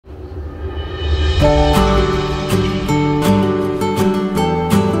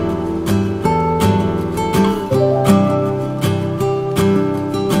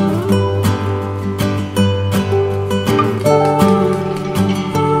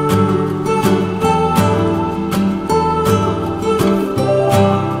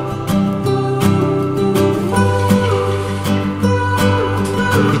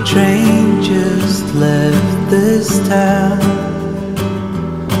town,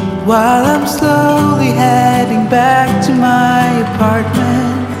 while I'm slowly heading back to my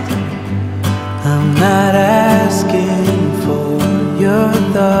apartment. I'm not asking for your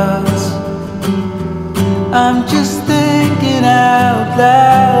thoughts, I'm just thinking out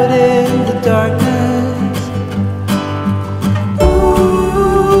loud in the darkness. Ooh,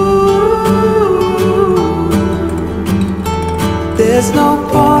 there's no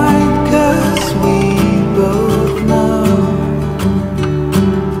point, 'cause we both know.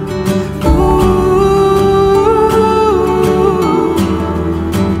 Ooh,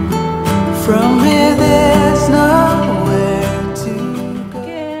 from here there's nowhere to go.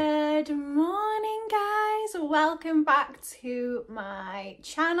 Good morning, guys. Welcome back to my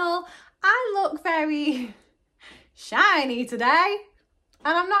channel. I look very shiny today,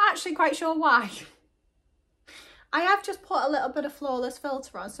 and I'm not actually quite sure why. I have just put a little bit of flawless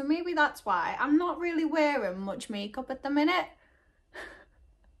filter on, so maybe that's why. I'm not really wearing much makeup at the minute,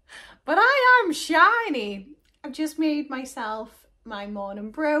 but I am shiny. I've just made myself my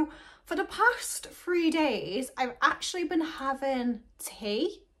morning brew. For the past 3 days, I've actually been having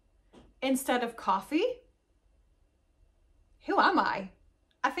tea instead of coffee. Who am I?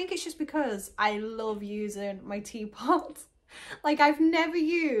 I think it's just because I love using my teapot. Like, I've never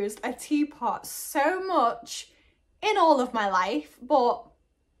used a teapot so much in all of my life, but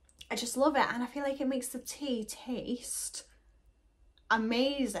I just love it, and I feel like it makes the tea taste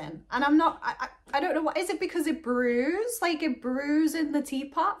amazing. And I don't know, what is it, because it brews? Like, it brews in the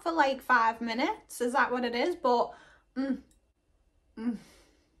teapot for like 5 minutes, is that what it is? But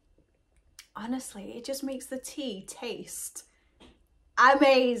honestly, it just makes the tea taste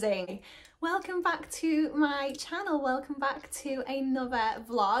amazing. Welcome back to my channel, welcome back to another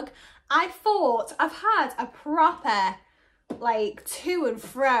vlog. I thought I've had a proper like to and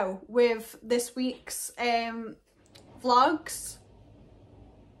fro with this week's vlogs.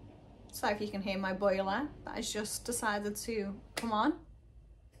 So if you can hear my boiler, that has just decided to come on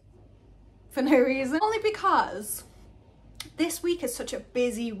for no reason. Only because this week is such a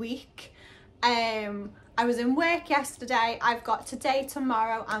busy week. I was in work yesterday, I've got today,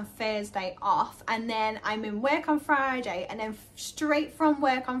 tomorrow and Thursday off, and then I'm in work on Friday, and then straight from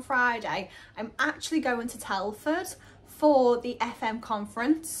work on Friday I'm actually going to Telford for the FM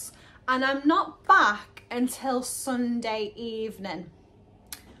conference, and I'm not back until Sunday evening.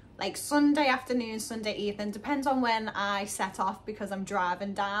 Like Sunday afternoon, Sunday evening, depends on when I set off because I'm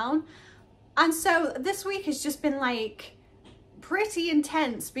driving down. And so this week has just been like pretty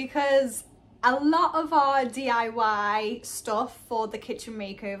intense because a lot of our DIY stuff for the kitchen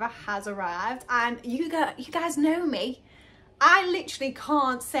makeover has arrived, and you guys know me. I literally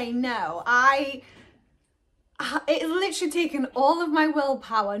can't say no. It's literally taken all of my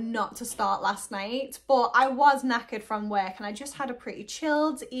willpower not to start last night, but I was knackered from work and I just had a pretty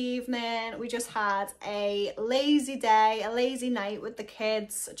chilled evening. We just had a lazy day, a lazy night with the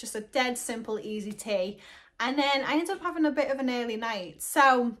kids, just a dead simple easy tea, and then I ended up having a bit of an early night.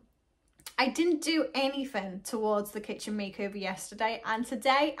 So I didn't do anything towards the kitchen makeover yesterday, and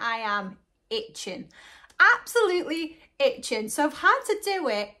today I am itching, absolutely itching. So I've had to do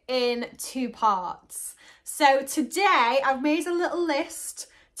it in 2 parts. So today I've made a little list.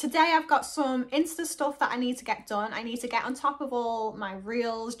 Today I've got some Insta stuff that I need to get done. I need to get on top of all my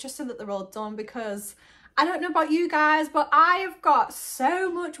reels just so that they're all done, because I don't know about you guys, but I've got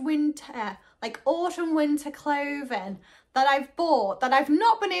so much winter, like autumn winter clothing that I've bought that I've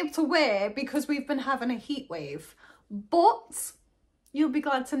not been able to wear because we've been having a heat wave. But you'll be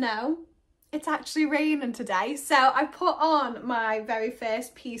glad to know it's actually raining today. So I put on my very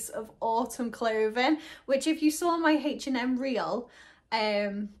first piece of autumn clothing, which if you saw my H&M reel,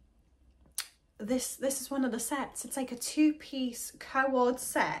 this is one of the sets. It's like a 2-piece co-ord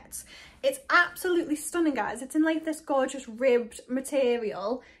set. It's absolutely stunning, guys. It's in like this gorgeous ribbed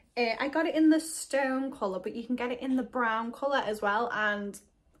material. I got it in the stone colour, but you can get it in the brown colour as well, and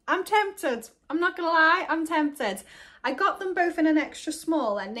I'm tempted. I'm not gonna lie, I'm tempted. I got them both in an extra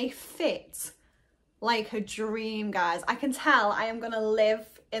small and they fit like a dream, guys. I can tell I am gonna live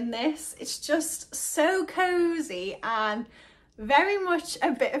in this. It's just so cozy and very much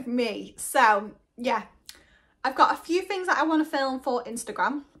a bit of me. So yeah, I've got a few things that I want to film for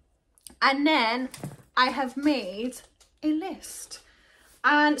Instagram, and then I have made a list.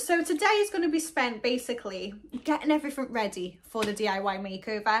 And so today is going to be spent basically getting everything ready for the DIY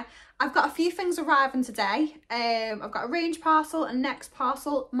makeover. I've got a few things arriving today. I've got a range parcel and next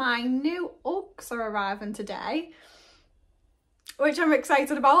parcel. My new Uggs are arriving today, which I'm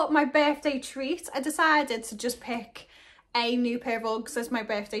excited about. My birthday treat. I decided to just pick a new pair of Uggs as my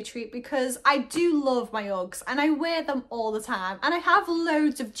birthday treat because I do love my Uggs and I wear them all the time, and I have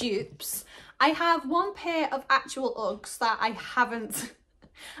loads of dupes. I have one pair of actual Uggs that I haven't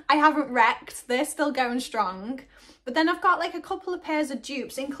wrecked. They're still going strong. But then I've got like a couple of pairs of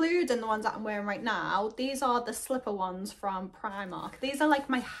dupes, including the ones that I'm wearing right now. These are the slipper ones from Primark. These are like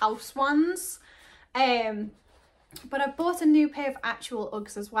my house ones. But I bought a new pair of actual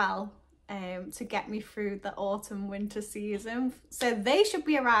Uggs as well, to get me through the autumn winter season. So they should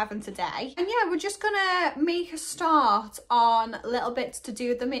be arriving today. And yeah, we're just gonna make a start on little bits to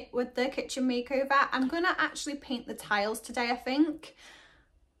do with the kitchen makeover. I'm gonna actually paint the tiles today, I think.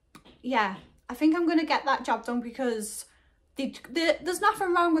 Yeah, I think I'm gonna get that job done because there's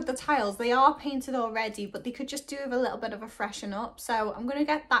nothing wrong with the tiles. They are painted already, but they could just do with a little bit of a freshen up. So I'm gonna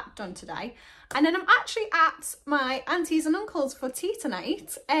get that done today. And then I'm actually at my aunties and uncles for tea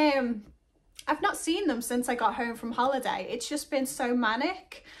tonight. I've not seen them since I got home from holiday. It's just been so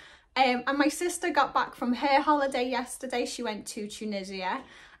manic. And my sister got back from her holiday yesterday. She went to Tunisia.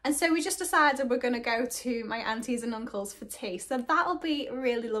 And so we just decided we're going to go to my aunties and uncles for tea. So that'll be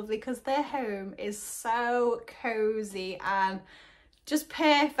really lovely because their home is so cozy and just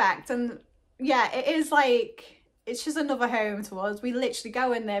perfect. And yeah, it is like, it's just another home to us. We literally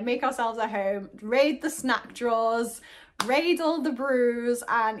go in there, make ourselves a home, raid the snack drawers, raid all the brews,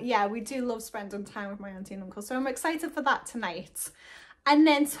 and yeah, we do love spending time with my auntie and uncle. So I'm excited for that tonight. And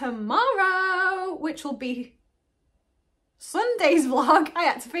then tomorrow, which will be Sunday's vlog, I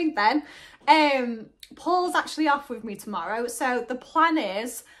had to think then, Paul's actually off with me tomorrow. So the plan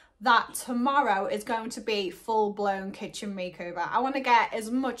is that tomorrow is going to be full-blown kitchen makeover. I want to get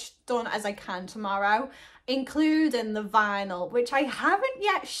as much done as I can tomorrow, including the vinyl, which I haven't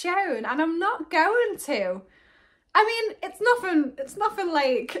yet shown, and I'm not going to. I mean, it's nothing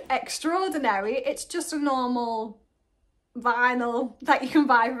like extraordinary. It's just a normal vinyl that you can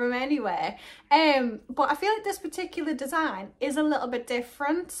buy from anywhere. But I feel like this particular design is a little bit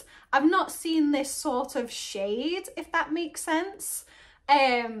different. I've not seen this sort of shade, if that makes sense.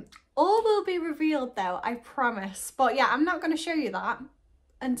 All will be revealed though, I promise. But yeah, I'm not going to show you that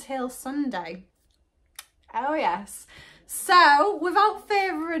until Sunday. Oh yes. So, without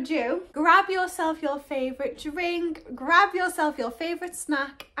further ado, grab yourself your favourite drink, grab yourself your favourite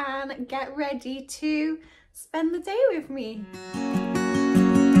snack, and get ready to spend the day with me.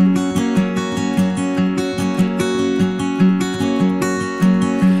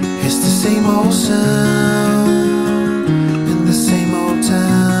 It's the same old sound in the same old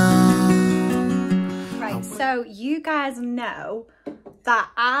town. Right, so you guys know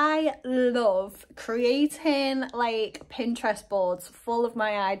that I love creating like Pinterest boards full of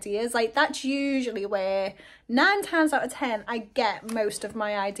my ideas. Like that's usually where 9 times out of 10 I get most of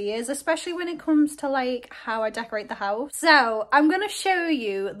my ideas, especially when it comes to like how I decorate the house. So I'm gonna show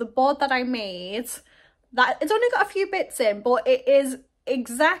you the board that I made. That it's only got a few bits in, but it is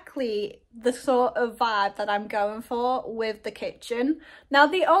exactly the sort of vibe that I'm going for with the kitchen. Now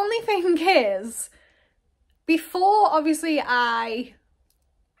the only thing is, before obviously I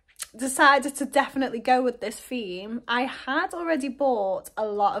decided to definitely go with this theme, I had already bought a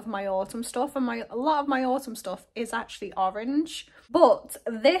lot of my autumn stuff, and a lot of my autumn stuff is actually orange. But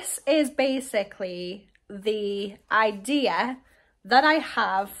this is basically the idea that I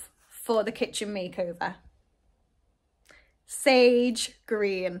have for the kitchen makeover. Sage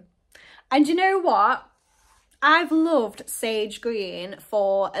green. And you know what? I've loved sage green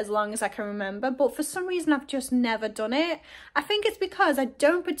for as long as I can remember, but for some reason I've just never done it. I think it's because I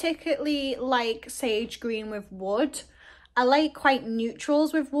don't particularly like sage green with wood. I like quite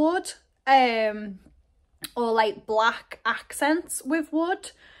neutrals with wood, or like black accents with wood,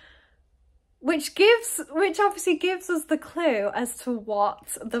 which obviously gives us the clue as to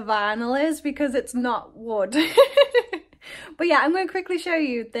what the vinyl is, because it's not wood. But yeah, I'm going to quickly show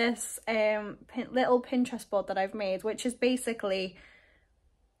you this little Pinterest board that I've made, which is basically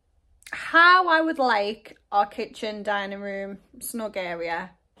how I would like our kitchen, dining room, snug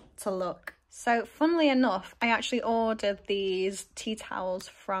area to look. So funnily enough, I actually ordered these tea towels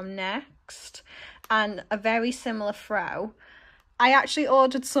from Next and a very similar throw. I actually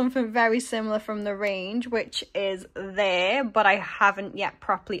ordered something very similar from the range, which is there, but I haven't yet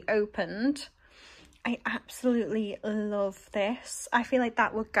properly opened. I absolutely love this. I feel like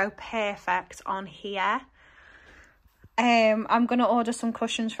that would go perfect on here. I'm going to order some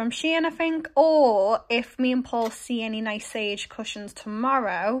cushions from Shein, I think. Or if me and Paul see any nice sage cushions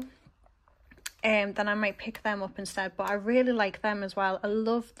tomorrow, then I might pick them up instead. But I really like them as well. I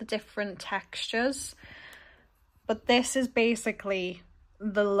love the different textures. But this is basically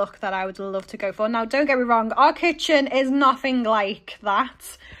the look that I would love to go for. Now, don't get me wrong, our kitchen is nothing like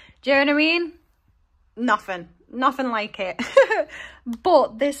that. Do you know what I mean? Nothing like it.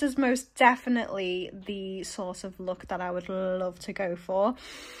 But this is most definitely the sort of look that I would love to go for.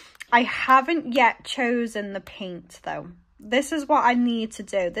 I haven't yet chosen the paint though. This is what I need to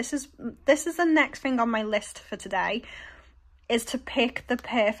do. This is the next thing on my list for today, is to pick the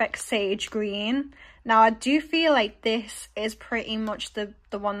perfect sage green. Now, I do feel like this is pretty much the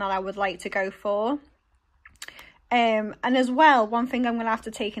one that I would like to go for. And as well, one thing I'm going to have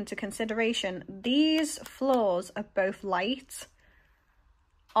to take into consideration, these floors are both light.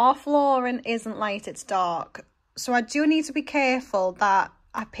 Our flooring isn't light, it's dark. So I do need to be careful that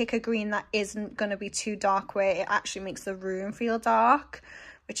I pick a green that isn't going to be too dark where it actually makes the room feel dark,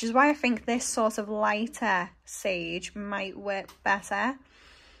 which is why I think this sort of lighter sage might work better.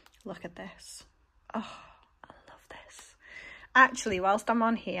 Look at this. Oh, I love this. Actually, whilst I'm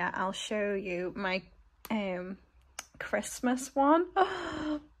on here, I'll show you my Christmas one.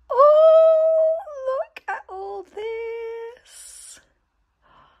 Oh, look at all this.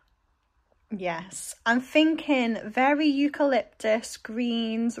 Yes, I'm thinking very eucalyptus,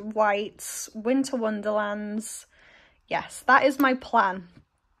 greens, whites, winter wonderlands. Yes, that is my plan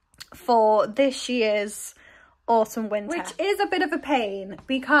for this year's autumn winter, which is a bit of a pain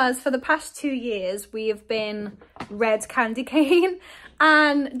because for the past 2 years we have been red candy cane,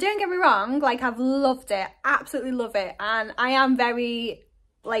 and don't get me wrong, like, I've loved it, absolutely love it, and I am very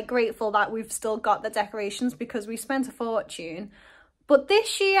like grateful that we've still got the decorations because we spent a fortune. But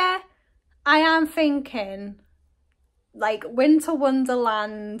this year I am thinking like winter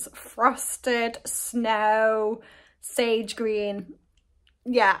wonderland, frosted snow, sage green.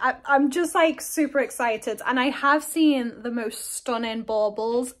 Yeah, I'm just like super excited, and I have seen the most stunning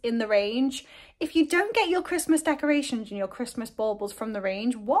baubles in the range. If you don't get your Christmas decorations and your Christmas baubles from the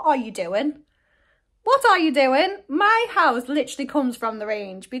range, what are you doing? What are you doing? My house literally comes from the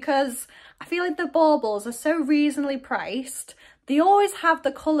range because I feel like the baubles are so reasonably priced. They always have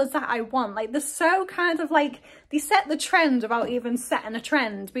the colours that I want. Like, they're so kind of like, they set the trend without even setting a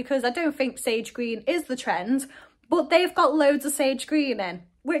trend, because I don't think sage green is the trend. But they've got loads of sage green in,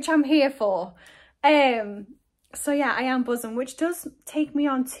 which I'm here for. So yeah, I am buzzing, which does take me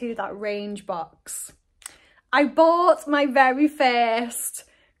on to that range box. I bought my very first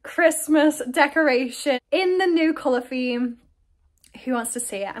Christmas decoration in the new colour theme. Who wants to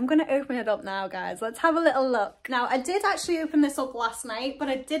see it? I'm going to open it up now, guys. Let's have a little look. Now, I did actually open this up last night, but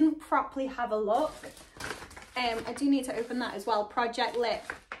I didn't properly have a look. I do need to open that as well. Project Lip.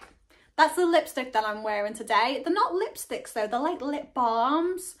 That's the lipstick that I'm wearing today. They're not lipsticks though, they're like lip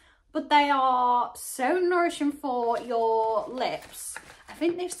balms, but they are so nourishing for your lips. I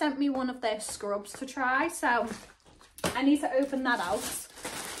think they've sent me one of their scrubs to try, so I need to open that out.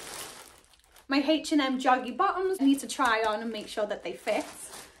 My H&M joggy bottoms I need to try on and make sure that they fit.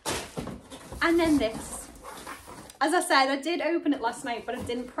 And then this. As I said, I did open it last night, but I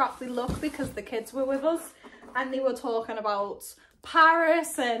didn't properly look because the kids were with us and they were talking about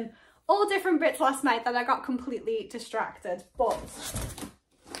Paris and all different bits last night that I got completely distracted. But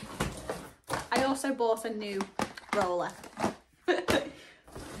I also bought a new roller.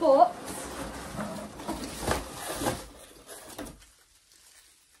 But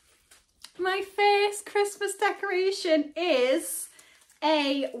my first Christmas decoration is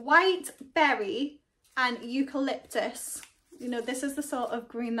a white berry and eucalyptus. You know, this is the sort of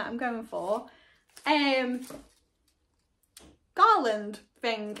green that I'm going for. Garland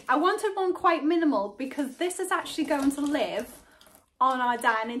thing. I wanted one quite minimal because this is actually going to live on our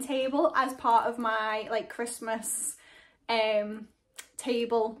dining table as part of my like Christmas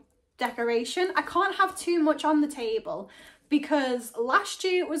table decoration. I can't have too much on the table because last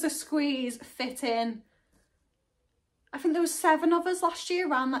year it was a squeeze fitting. I think there was 7 of us last year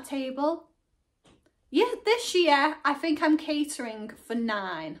around that table. Yeah, this year I think I'm catering for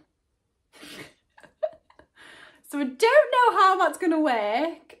 9. So I don't know how that's going to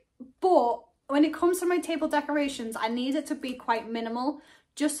work, but when it comes to my table decorations, I need it to be quite minimal,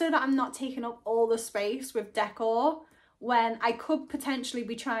 just so that I'm not taking up all the space with decor when I could potentially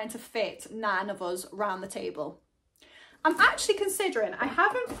be trying to fit 9 of us around the table. I'm actually considering, I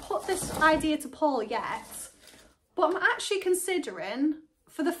haven't put this idea to Paul yet, but I'm actually considering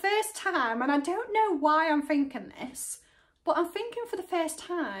for the first time, and I don't know why I'm thinking this, but I'm thinking for the first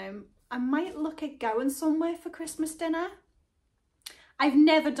time, I might look at going somewhere for Christmas dinner. I've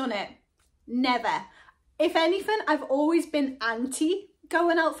never done it. Never. If anything, I've always been anti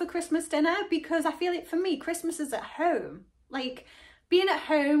going out for Christmas dinner because I feel like for me, Christmas is at home. Like being at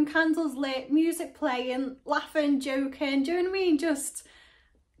home, candles lit, music playing, laughing, joking, do you know what I mean? Just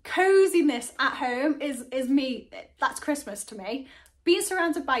coziness at home is me. That's Christmas to me. Being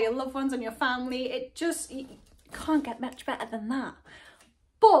surrounded by your loved ones and your family, it just, you can't get much better than that.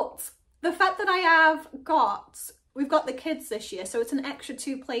 But the fact that we've got the kids this year, so it's an extra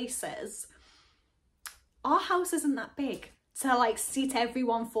 2 places. Our house isn't that big to like seat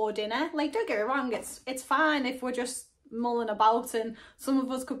everyone for dinner. Like, don't get me wrong, it's fine if we're just mulling about, and some of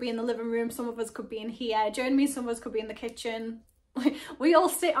us could be in the living room, some of us could be in here. Do you know what I mean? Some of us could be in the kitchen. We all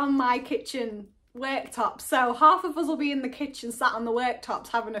sit on my kitchen worktop, so half of us will be in the kitchen sat on the worktops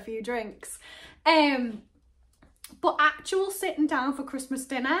having a few drinks. But actual sitting down for Christmas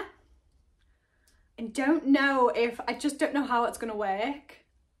dinner, I just don't know how it's gonna work.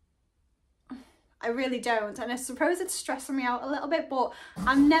 I really don't, and I suppose it's stressing me out a little bit, but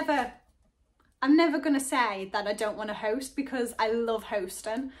I'm never gonna say that I don't want to host, because I love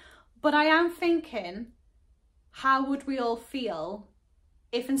hosting. But I am thinking, how would we all feel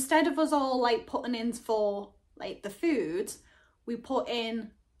if instead of us all like putting in for like the food, we put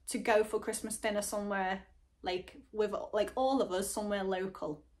in to go for Christmas dinner somewhere, like with like all of us somewhere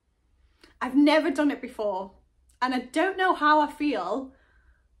local. I've never done it before and I don't know how I feel,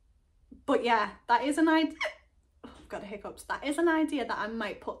 but yeah, that is an idea. Oh, I've got hiccups. That is an idea that I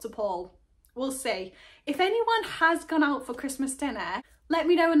might put to Paul. We'll see. If anyone has gone out for Christmas dinner, let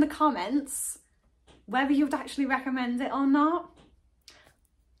me know in the comments whether you'd actually recommend it or not,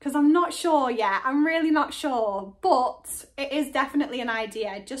 because I'm not sure yet. I'm really not sure, but it is definitely an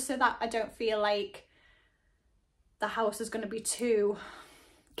idea, just so that I don't feel like the house is going to be too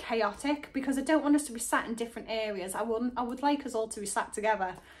chaotic, because I don't want us to be sat in different areas. I would like us all to be sat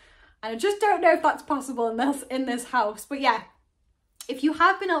together, and I just don't know if that's possible in this house. But yeah, if you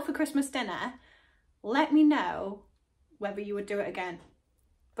have been out for Christmas dinner, let me know whether you would do it again.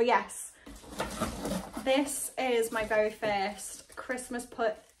 But yes, this is my very first Christmas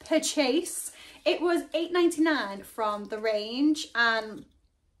purchase. It was $8.99 from the range, and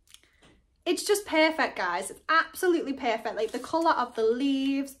it's just perfect, guys. It's absolutely perfect. Like the colour of the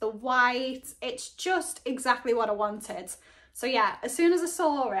leaves, the white, it's just exactly what I wanted. So yeah, as soon as I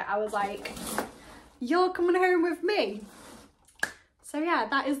saw it, I was like, you're coming home with me. So yeah,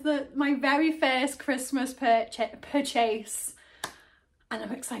 that is my very first Christmas purchase. And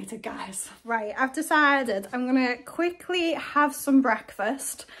I'm excited, guys. Right, I've decided I'm gonna quickly have some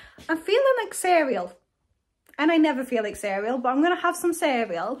breakfast. I'm feeling like cereal. And I never feel like cereal, but I'm gonna have some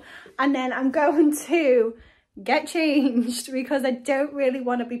cereal. And then I'm going to get changed, because I don't really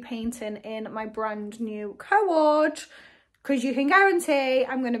want to be painting in my brand new co-ward, because you can guarantee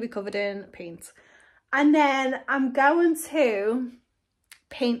I'm going to be covered in paint. And then I'm going to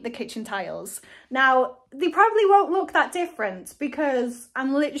paint the kitchen tiles. Now, they probably won't look that different, because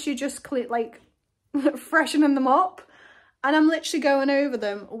I'm literally just like freshening them up, and I'm literally going over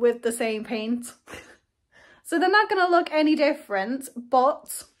them with the same paint. So they're not going to look any different,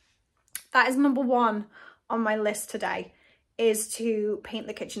 but that is number 1 on my list today, is to paint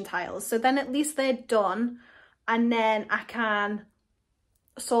the kitchen tiles. So then at least they're done, and then I can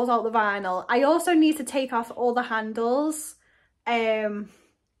sort out the vinyl. I also need to take off all the handles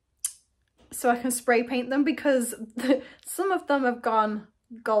so I can spray paint them, because some of them have gone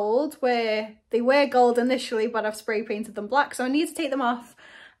gold, where they were gold initially, but I've spray painted them black. So I need to take them off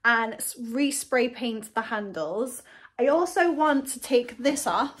and re-spray paint the handles. I also want to take this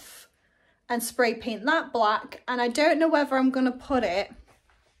off and spray paint that black, and I don't know whether I'm going to put it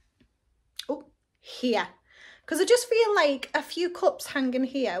here, because I just feel like a few cups hanging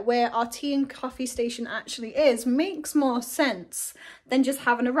here where our tea and coffee station actually is makes more sense than just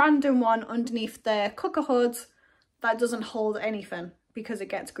having a random one underneath the cooker hood that doesn't hold anything, because it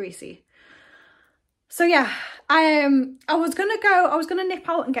gets greasy. So yeah, I was gonna nip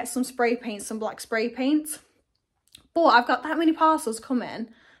out and get some spray paint, some black spray paint, but I've got that many parcels coming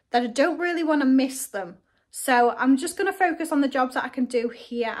that I don't really want to miss them. So I'm just gonna focus on the jobs that I can do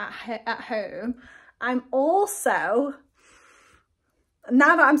here at home. I'm also,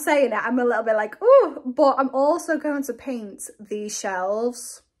 now that I'm saying it, I'm a little bit like, ooh, but I'm also going to paint these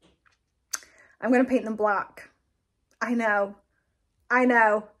shelves. I'm going to paint them black. I know,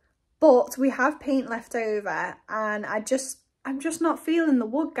 but we have paint left over, and I'm just not feeling the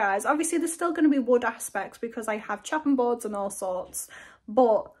wood, guys. Obviously, there's still going to be wood aspects because I have chopping boards and all sorts,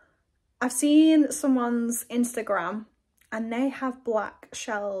 but I've seen someone's Instagram and they have black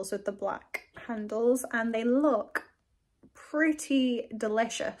shells with the black handles, and they look pretty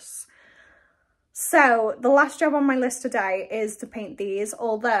delicious. So the last job on my list today is to paint these,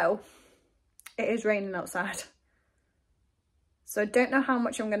 although it is raining outside. So I don't know how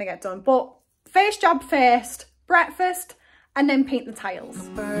much I'm going to get done. But first job first, breakfast. and then paint the tiles.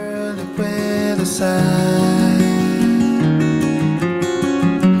 Burning with a sigh.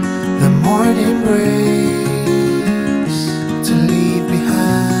 The morning breaks to leave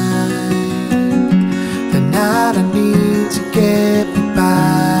behind the night I need to get me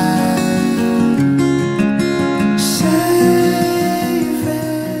by. Save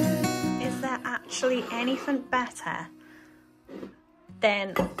it. Is there actually anything better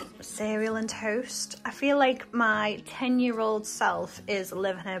than cereal and toast? I feel like my 10-year-old self is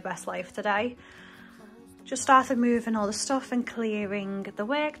living her best life today. Just started moving all the stuff and clearing the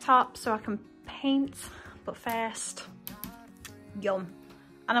worktop so I can paint, but first, yum.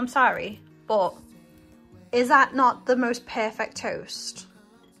 And I'm sorry, but is that not the most perfect toast?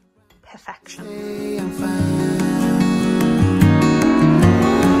 Perfection. I'm fine.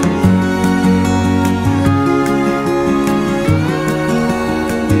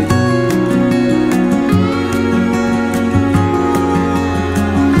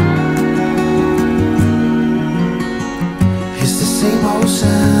 Same old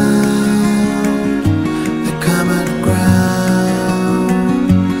sound, the common ground.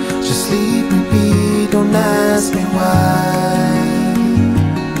 Just leave me be, don't ask me why.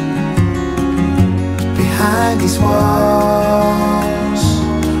 Behind these walls,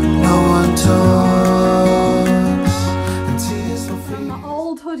 no one talks, and tears don't From my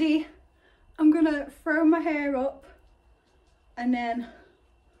old hoodie, I'm gonna throw my hair up and then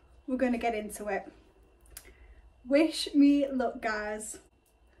we're gonna get into it. Wish me luck, guys.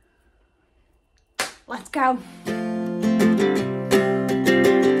 Let's go.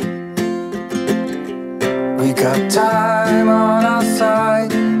 We got time on our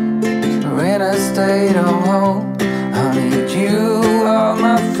side. We're in a state of hope. I need you on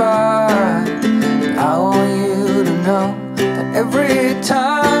my fire. I want you to know that every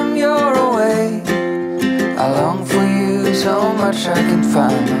time you're away, I long for you so much I can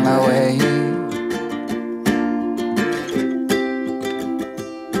find my way.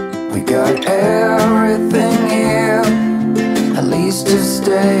 We got everything here, at least to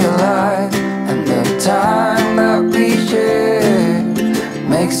stay alive. And the time that we share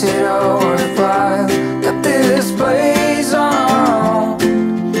makes it all worthwhile. Got this place on our own.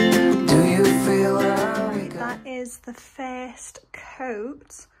 Do you feel that we got... That is the first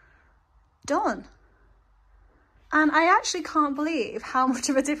coat done. And I actually can't believe how much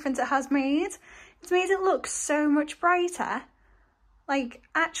of a difference it has made. It's made it look so much brighter. Like,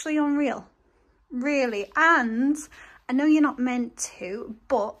 actually unreal, really. And I know you're not meant to,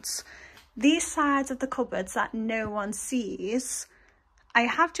 but these sides of the cupboards that no one sees, I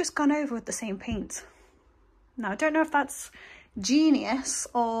have just gone over with the same paint. Now, I don't know if that's genius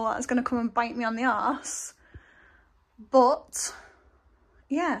or that's going to come and bite me on the arse, but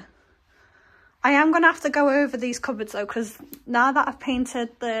yeah. I am going to have to go over these cupboards though, because now that I've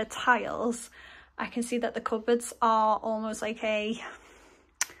painted the tiles, I can see that the cupboards are almost like a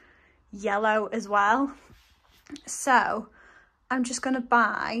yellow as well. So I'm just going to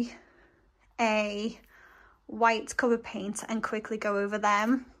buy a white cupboard paint and quickly go over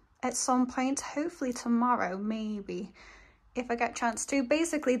them at some point, hopefully tomorrow, maybe, if I get a chance to.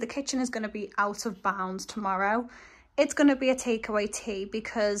 Basically, the kitchen is going to be out of bounds tomorrow. It's going to be a takeaway tea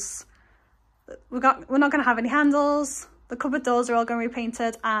because we're not going to have any handles. The cupboard doors are all going to be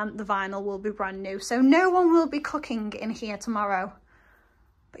painted and the vinyl will be brand new. So no one will be cooking in here tomorrow.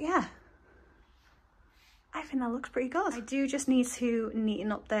 But yeah, I think that looks pretty good. I do just need to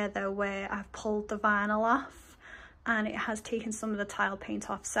neaten up there though, where I've pulled the vinyl off and it has taken some of the tile paint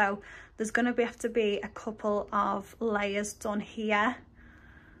off. So there's going to have to be a couple of layers done here,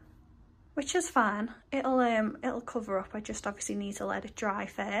 which is fine. It'll cover up. I just obviously need to let it dry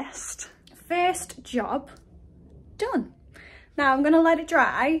first. First job done. Now I'm going to let it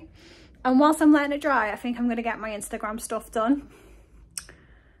dry, and whilst I'm letting it dry, I think I'm going to get my Instagram stuff done,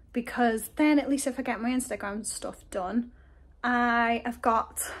 because then at least if I get my Instagram stuff done, I have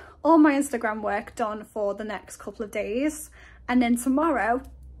got all my Instagram work done for the next couple of days, and then tomorrow,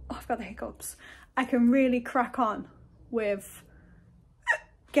 oh, I've got the hiccups, I can really crack on with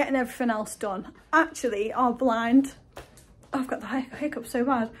getting everything else done. Actually, our blind, oh, I've got the hiccups so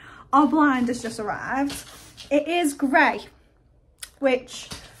bad, our blind has just arrived. It is grey, which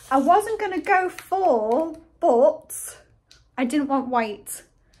I wasn't going to go for, but I didn't want white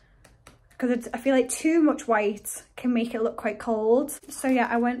because I feel like too much white can make it look quite cold. So yeah,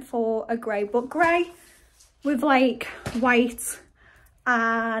 I went for a grey, but grey with like white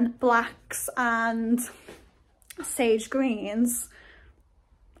and blacks and sage greens,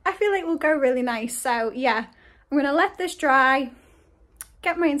 I feel like will go really nice. So yeah, I'm going to let this dry,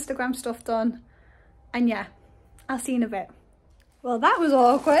 get my Instagram stuff done, and yeah, I'll see you in a bit. Well, that was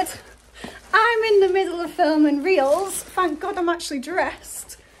awkward. I'm in the middle of filming reels. Thank God I'm actually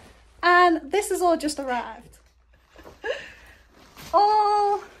dressed. And this has all just arrived.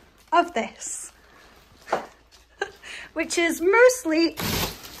 All of this. Which is mostly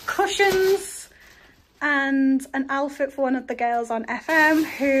cushions and an outfit for one of the girls on FM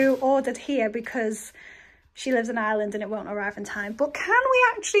who ordered here because she lives in Ireland and it won't arrive in time. But can we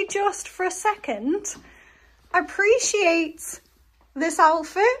actually just for a second appreciate this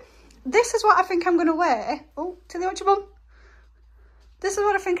outfit? This is what I think I'm going to wear. Oh, Tilly, watch your bum. This is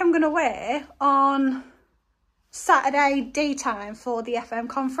what I think I'm going to wear on Saturday daytime for the FM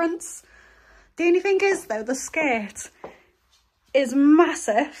conference. The only thing is though, the skirt is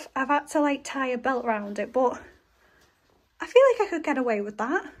massive. I've had to like tie a belt around it, but I feel like I could get away with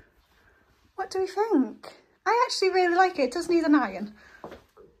that. What do we think? I actually really like it. It does need an iron,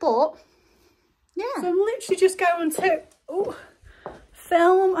 but yeah. So I'm literally just going to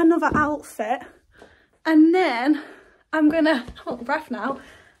film another outfit, and then I'm gonna, I'm out of breath now,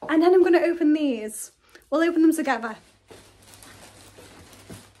 and then I'm gonna open these. We'll open them together.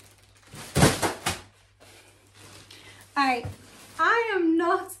 Alright, I am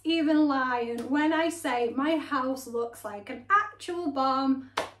not even lying when I say my house looks like an actual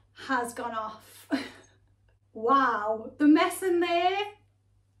bomb has gone off. Wow, the mess in there,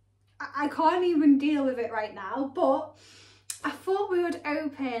 I can't even deal with it right now, but I thought we would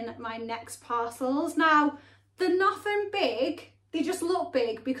open my next parcels. Now, they're nothing big, they just look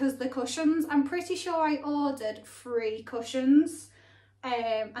big because the cushions. I'm pretty sure I ordered 3 cushions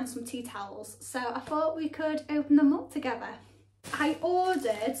and some tea towels. So I thought we could open them up together. I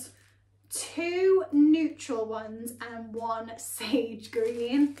ordered 2 neutral ones and 1 sage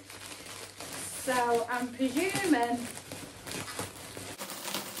green. So I'm presuming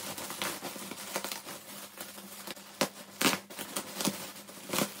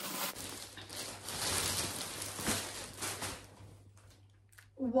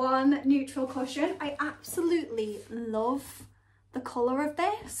one neutral cushion. I absolutely love the colour of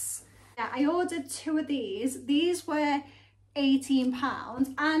this. Yeah, I ordered 2 of these. These were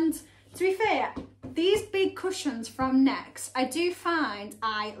 £18, and to be fair, these big cushions from Next I do find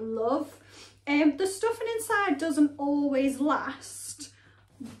I love. The stuffing inside doesn't always last,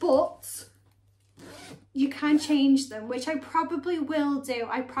 but you can change them, which I probably will do.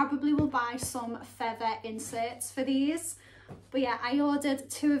 I probably will buy some feather inserts for these. But yeah, I ordered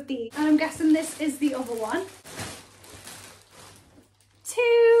 2 of these, and I'm guessing this is the other one.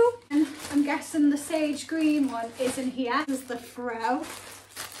 2, and I'm guessing the sage green one is in here. This is the throw.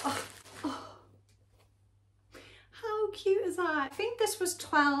 Oh, oh. How cute is that? I think this was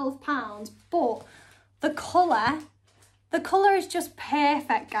 £12, but the colour is just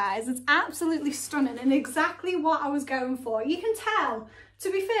perfect, guys. It's absolutely stunning and exactly what I was going for. You can tell, to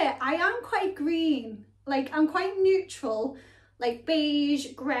be fair, I am quite green. Like, I'm quite neutral, like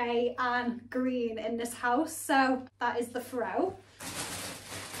beige, grey and green in this house. So that is the throw.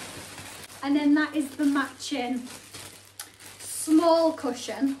 And then that is the matching small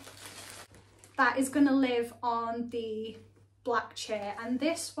cushion that is going to live on the black chair. And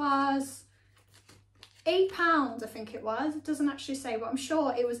this was £8, I think it was. It doesn't actually say, but I'm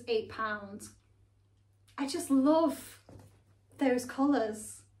sure it was £8. I just love those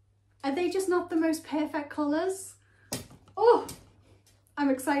colours. Are they just not the most perfect colours? Oh,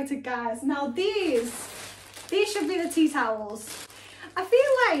 I'm excited, guys. Now these should be the tea towels. I feel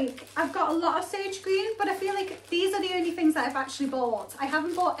like I've got a lot of sage green, but I feel like these are the only things that I've actually bought. I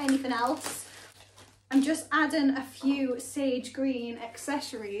haven't bought anything else. I'm just adding a few sage green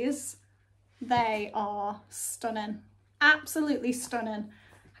accessories. They are stunning. Absolutely stunning.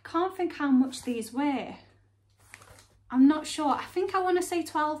 I can't think how much these were. I'm not sure. I think I want to say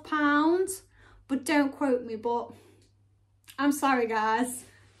 £12, but don't quote me, but I'm sorry, guys.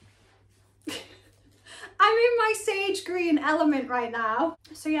 I'm in my sage green element right now.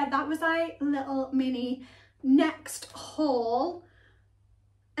 So yeah, that was a little mini Next haul.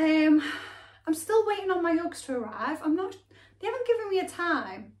 I'm still waiting on my Uggs to arrive. They haven't given me a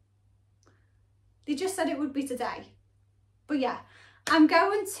time. They just said it would be today. But yeah, I'm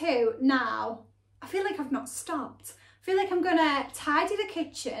going to now, I feel like I've not stopped. I feel like I'm gonna tidy the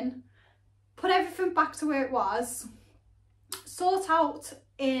kitchen, put everything back to where it was, sort out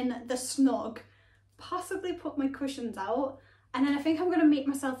in the snug, possibly put my cushions out, and then I think I'm gonna make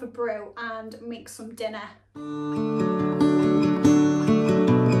myself a brew and make some dinner.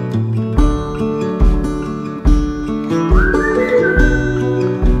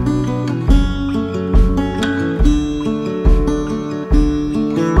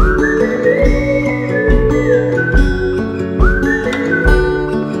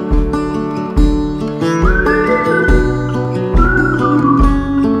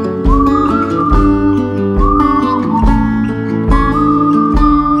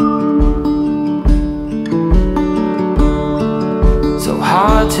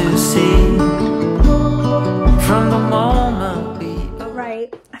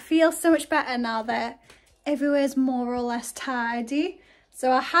 feels so much better now that everywhere's more or less tidy.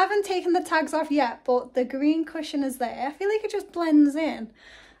 So I haven't taken the tags off yet, but the green cushion is there. I feel like it just blends in.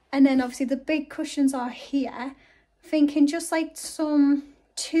 And then obviously the big cushions are here. Thinking just like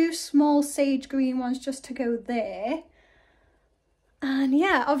two small sage green ones just to go there. And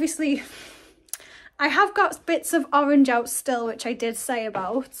yeah, obviously I have got bits of orange out still, which I did say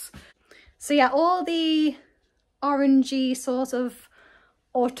about. So yeah, all the orangey sort of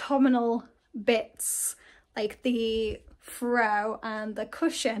autumnal bits, like the throw and the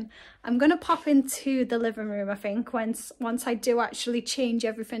cushion, I'm gonna pop into the living room, I think, once I do actually change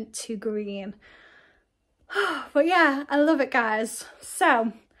everything to green. But yeah, I love it, guys.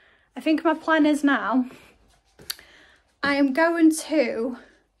 So I think my plan is now I am going to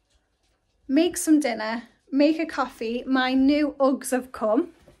make some dinner, make a coffee. My new Uggs have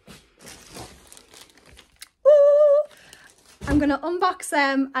come. Ooh! I'm gonna unbox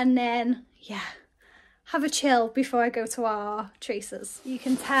them and then, yeah, have a chill before I go to our Traces. You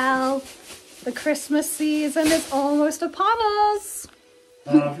can tell the Christmas season is almost upon us.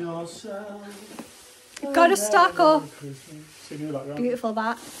 Have yourself Gotta stock up. Beautiful. Beautiful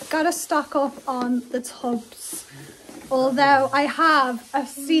that. Gotta stock up on the tubs. Although I have a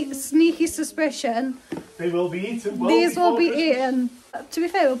sneaky suspicion They will be eaten. these will be eaten. To be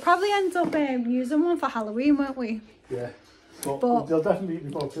fair, we'll probably end up using one for Halloween, won't we? Yeah. But they'll definitely eat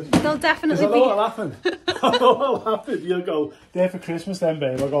before Christmas. They'll definitely be. I know what'll happen. I know what'll happen. You'll go, there for Christmas then,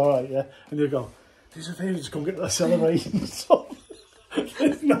 babe. I'll go, alright, yeah. And you'll go, these are things, just come get that celebration stuff.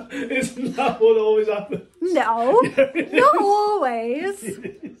 Isn't that what always happens? No, not always.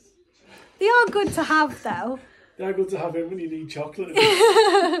 They are good to have though. They're good to have in when you need chocolate.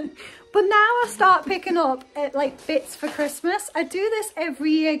 But now I start picking up like bits for Christmas. I do this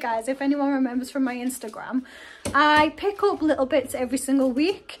every year, guys, if anyone remembers from my Instagram. I pick up little bits every single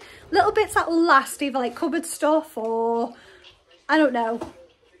week. Little bits that will last, either like cupboard stuff or, I don't know,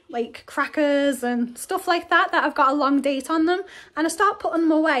 like crackers and stuff like that I've got a long date on them. And I start putting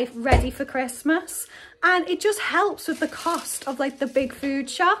them away ready for Christmas. And it just helps with the cost of like the big food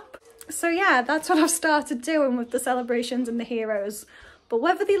shop. So yeah, that's what I've started doing with the celebrations and the heroes. But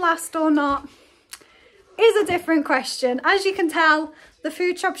whether they last or not is a different question. As you can tell, the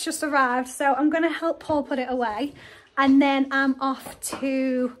food shop's just arrived, so I'm going to help Paul put it away. And then I'm off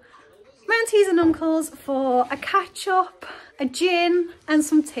to my aunties and uncles for a catch-up, a gin and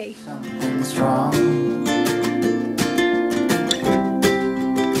some tea. Something's wrong.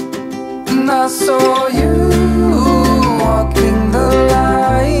 And I saw you walking the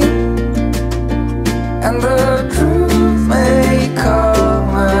line, and the truth may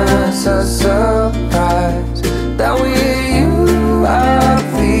come as a surprise that with you I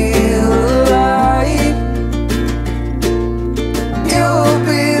feel alive. You'll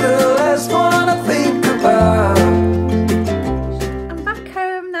be the last one I think about. I'm back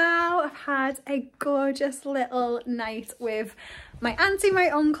home now. I've had a gorgeous little night with my auntie, my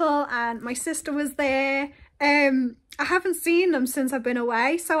uncle, and my sister was there. I haven't seen them since I've been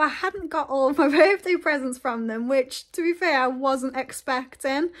away, so I hadn't got all of my birthday presents from them, which, to be fair, I wasn't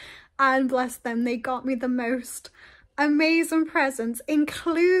expecting. And bless them, they got me the most amazing presents,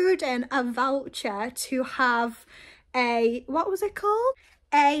 including a voucher to have a, what was it called?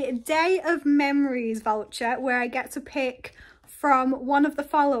 A Day of Memories voucher, where I get to pick from one of the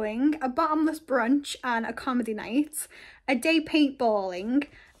following: a bottomless brunch and a comedy night, a day paintballing,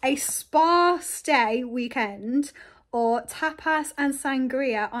 a spa stay weekend, or tapas and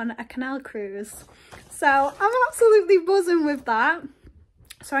sangria on a canal cruise. So I'm absolutely buzzing with that.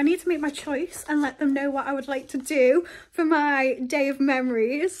 So I need to make my choice and let them know what I would like to do for my Day of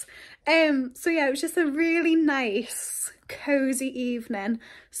Memories. So yeah, it was just a really nice, cozy evening,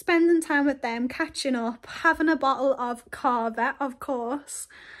 spending time with them, catching up, having a bottle of Carver, of course.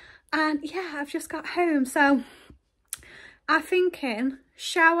 And yeah, I've just got home, so I'm thinking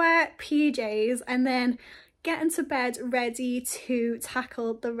shower, PJs, and then get into bed ready to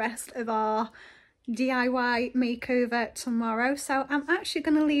tackle the rest of our DIY makeover tomorrow. So I'm actually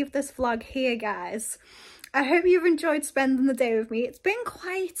going to leave this vlog here, guys. I hope you've enjoyed spending the day with me. It's been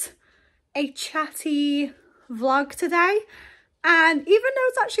quite a chatty vlog today, and even though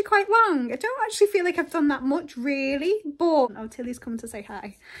it's actually quite long, I don't actually feel like I've done that much really. But oh, Tilly's coming to say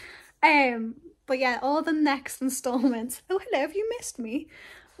hi. But yeah, all the next installments, oh hello, have you missed me,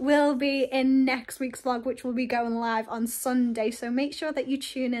 will be in next week's vlog, which will be going live on Sunday. So make sure that you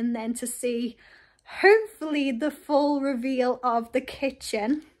tune in then to see hopefully the full reveal of the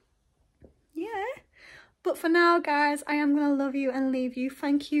kitchen. Yeah. But for now, guys, I am going to love you and leave you.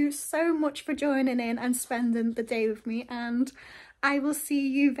 Thank you so much for joining in and spending the day with me, and I will see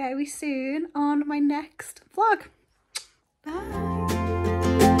you very soon on my next vlog. Bye.